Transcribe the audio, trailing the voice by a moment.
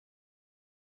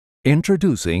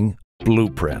Introducing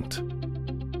bluePRINT,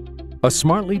 a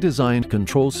smartly designed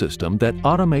control system that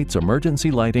automates emergency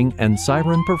lighting and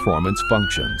siren performance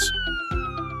functions.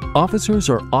 Officers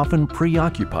are often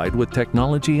preoccupied with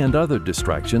technology and other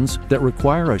distractions that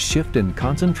require a shift in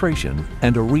concentration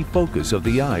and a refocus of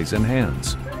the eyes and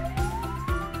hands.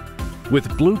 With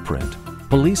bluePRINT,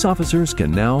 police officers can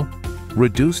now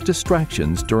reduce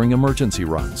distractions during emergency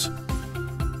runs,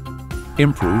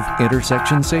 improve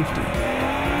intersection safety,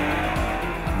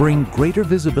 bring greater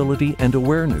visibility and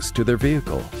awareness to their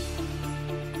vehicle,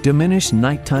 diminish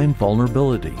nighttime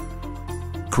vulnerability,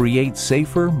 create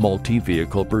safer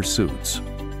multi-vehicle pursuits.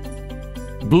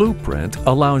 bluePRINT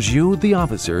allows you, the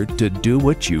officer, to do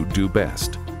what you do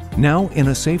best, now in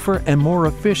a safer and more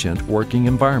efficient working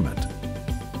environment.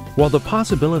 While the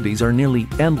possibilities are nearly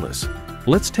endless,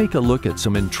 let's take a look at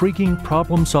some intriguing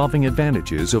problem-solving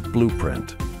advantages of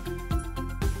bluePRINT.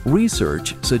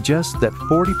 Research suggests that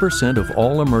 40% of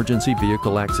all emergency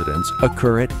vehicle accidents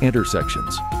occur at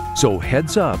intersections, so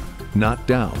heads up, not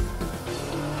down.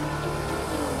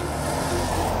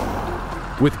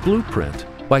 With bluePRINT,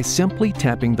 by simply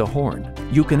tapping the horn,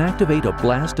 you can activate a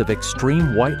blast of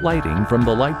extreme white lighting from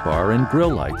the light bar and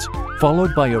grille lights,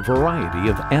 followed by a variety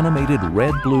of animated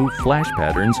red-blue flash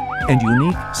patterns and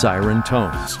unique siren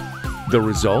tones. The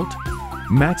result?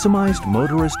 Maximized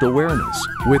motorist awareness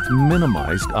with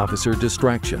minimized officer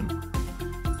distraction.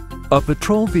 A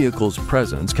patrol vehicle's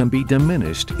presence can be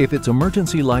diminished if its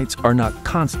emergency lights are not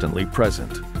constantly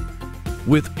present.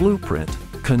 With bluePRINT,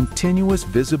 continuous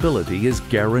visibility is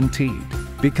guaranteed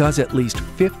because at least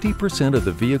 50% of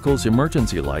the vehicle's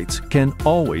emergency lights can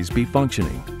always be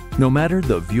functioning, no matter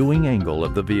the viewing angle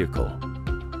of the vehicle.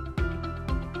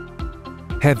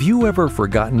 Have you ever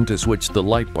forgotten to switch the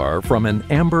light bar from an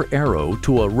amber arrow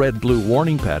to a red-blue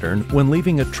warning pattern when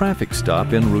leaving a traffic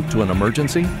stop en route to an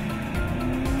emergency?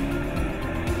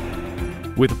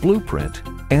 With bluePRINT,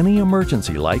 any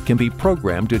emergency light can be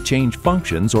programmed to change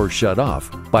functions or shut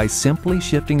off by simply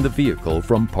shifting the vehicle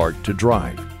from park to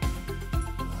drive.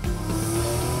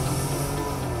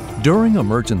 During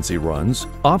emergency runs,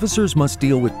 officers must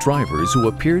deal with drivers who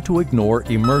appear to ignore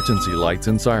emergency lights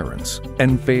and sirens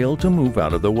and fail to move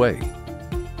out of the way.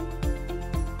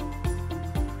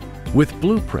 With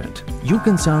bluePRINT, you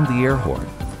can sound the air horn,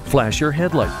 flash your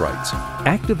headlight brights,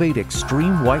 activate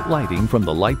extreme white lighting from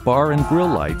the light bar and grille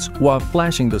lights while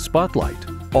flashing the spotlight,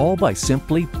 all by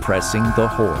simply pressing the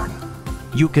horn.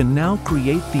 You can now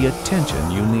create the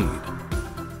attention you need.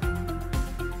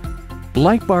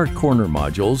 Light bar corner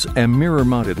modules and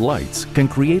mirror-mounted lights can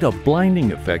create a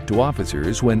blinding effect to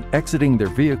officers when exiting their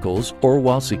vehicles or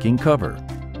while seeking cover.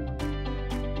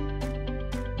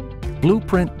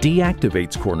 bluePRINT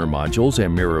deactivates corner modules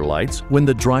and mirror lights when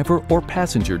the driver or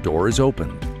passenger door is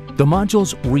open. The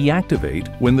modules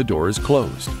reactivate when the door is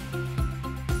closed.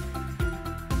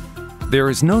 There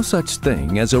is no such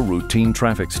thing as a routine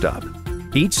traffic stop.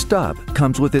 Each stop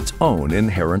comes with its own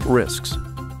inherent risks.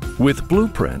 With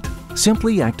bluePRINT,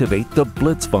 simply activate the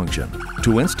blitz function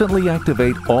to instantly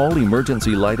activate all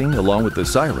emergency lighting along with the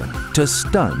siren to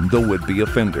stun the would-be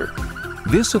offender.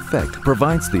 This effect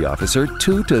provides the officer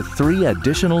 2 to 3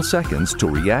 additional seconds to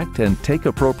react and take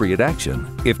appropriate action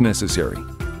if necessary.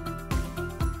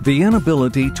 The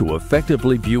inability to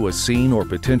effectively view a scene or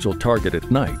potential target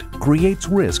at night creates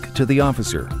risk to the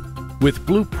officer. With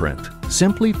bluePRINT,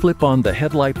 simply flip on the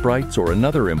headlight brights or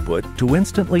another input to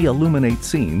instantly illuminate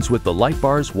scenes with the light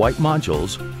bar's white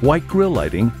modules, white grille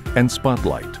lighting, and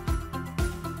spotlight.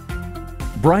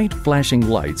 Bright flashing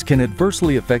lights can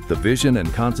adversely affect the vision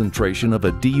and concentration of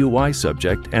a DUI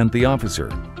subject and the officer.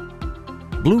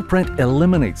 bluePRINT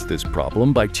eliminates this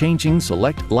problem by changing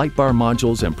select light bar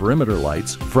modules and perimeter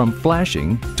lights from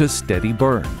flashing to steady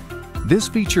burn. This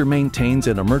feature maintains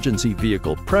an emergency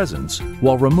vehicle presence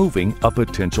while removing a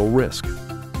potential risk.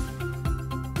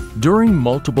 During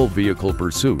multiple vehicle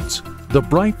pursuits, the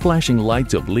bright flashing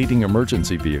lights of leading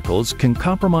emergency vehicles can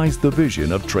compromise the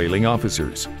vision of trailing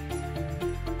officers.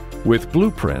 With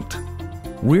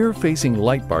bluePRINT, rear-facing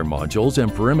light bar modules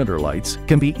and perimeter lights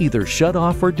can be either shut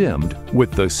off or dimmed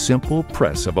with the simple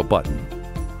press of a button.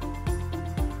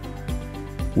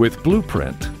 With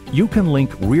bluePRINT, you can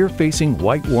link rear-facing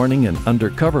white warning and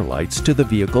undercover lights to the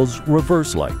vehicle's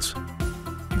reverse lights.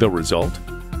 The result?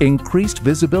 Increased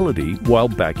visibility while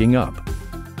backing up.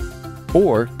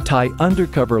 Or tie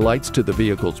undercover lights to the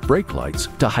vehicle's brake lights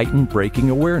to heighten braking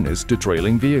awareness to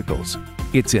trailing vehicles.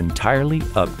 It's entirely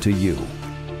up to you.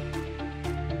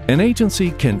 An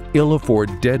agency can ill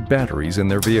afford dead batteries in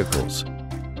their vehicles.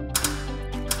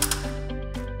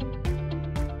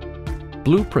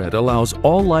 bluePRINT allows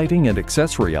all lighting and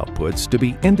accessory outputs to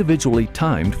be individually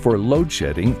timed for load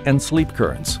shedding and sleep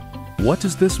currents. What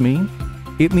does this mean?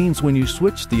 It means when you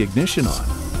switch the ignition on,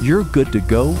 you're good to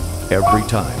go every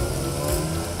time.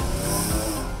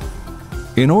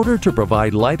 In order to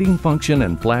provide lighting function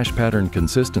and flash pattern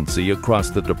consistency across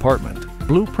the department,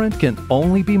 bluePRINT can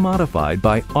only be modified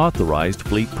by authorized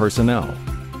fleet personnel.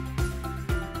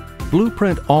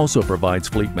 bluePRINT also provides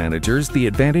fleet managers the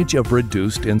advantage of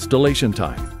reduced installation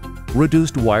time,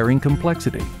 reduced wiring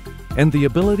complexity, and the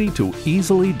ability to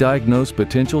easily diagnose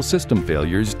potential system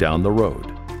failures down the road.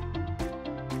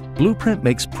 bluePRINT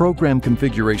makes program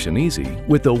configuration easy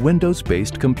with a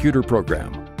Windows-based computer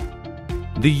program.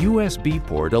 The USB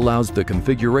port allows the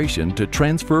configuration to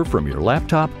transfer from your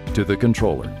laptop to the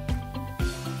controller.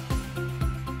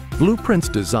 bluePRINT's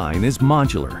design is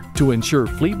modular to ensure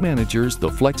fleet managers the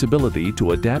flexibility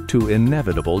to adapt to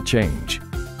inevitable change.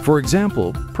 For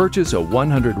example, purchase a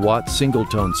 100-watt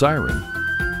single-tone siren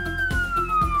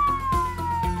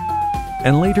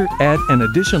and later add an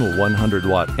additional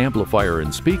 100-watt amplifier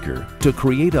and speaker to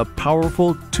create a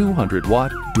powerful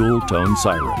 200-watt dual-tone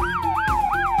siren.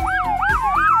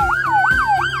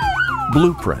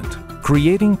 bluePRINT,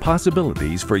 creating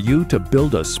possibilities for you to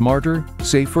build a smarter,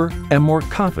 safer, and more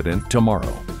confident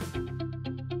tomorrow.